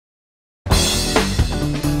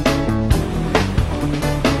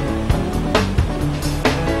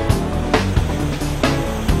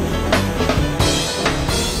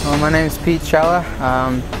My name is Pete Chella.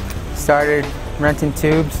 Started renting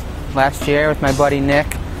tubes last year with my buddy Nick.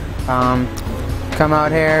 Come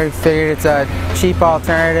out here, figured it's a cheap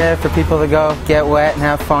alternative for people to go get wet and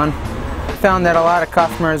have fun. Found that a lot of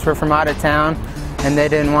customers were from out of town and they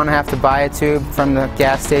didn't want to have to buy a tube from the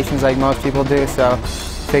gas stations like most people do, so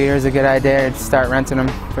figured it was a good idea to just start renting them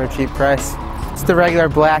for a cheap price. It's the regular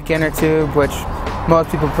black inner tube, which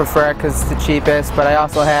most people prefer because it's the cheapest, but I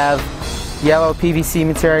also have yellow PVC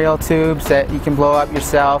material tubes that you can blow up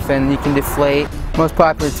yourself and you can deflate. Most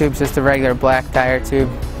popular tube is just a regular black tire tube.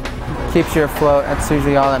 Keeps you afloat, that's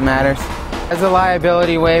usually all that matters. As a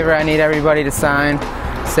liability waiver, I need everybody to sign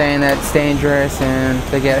saying that it's dangerous and if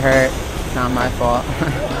they get hurt, it's not my fault.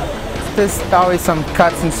 There's always some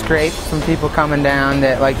cuts and scrapes from people coming down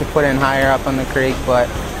that like to put in higher up on the creek, but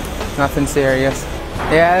nothing serious.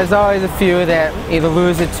 Yeah, there's always a few that either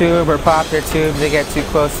lose a tube or pop their tube, they get too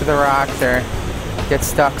close to the rocks or get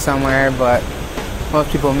stuck somewhere, but most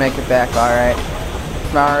people make it back alright.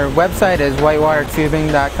 Our website is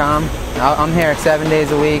whitewatertubing.com. I'm here 7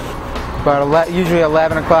 days a week, but usually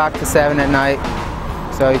 11 o'clock to 7 at night,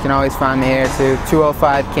 so you can always find me here too.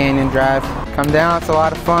 205 Canyon Drive. Come down, it's a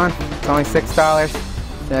lot of fun. It's only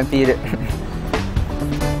 $6. Can't beat it.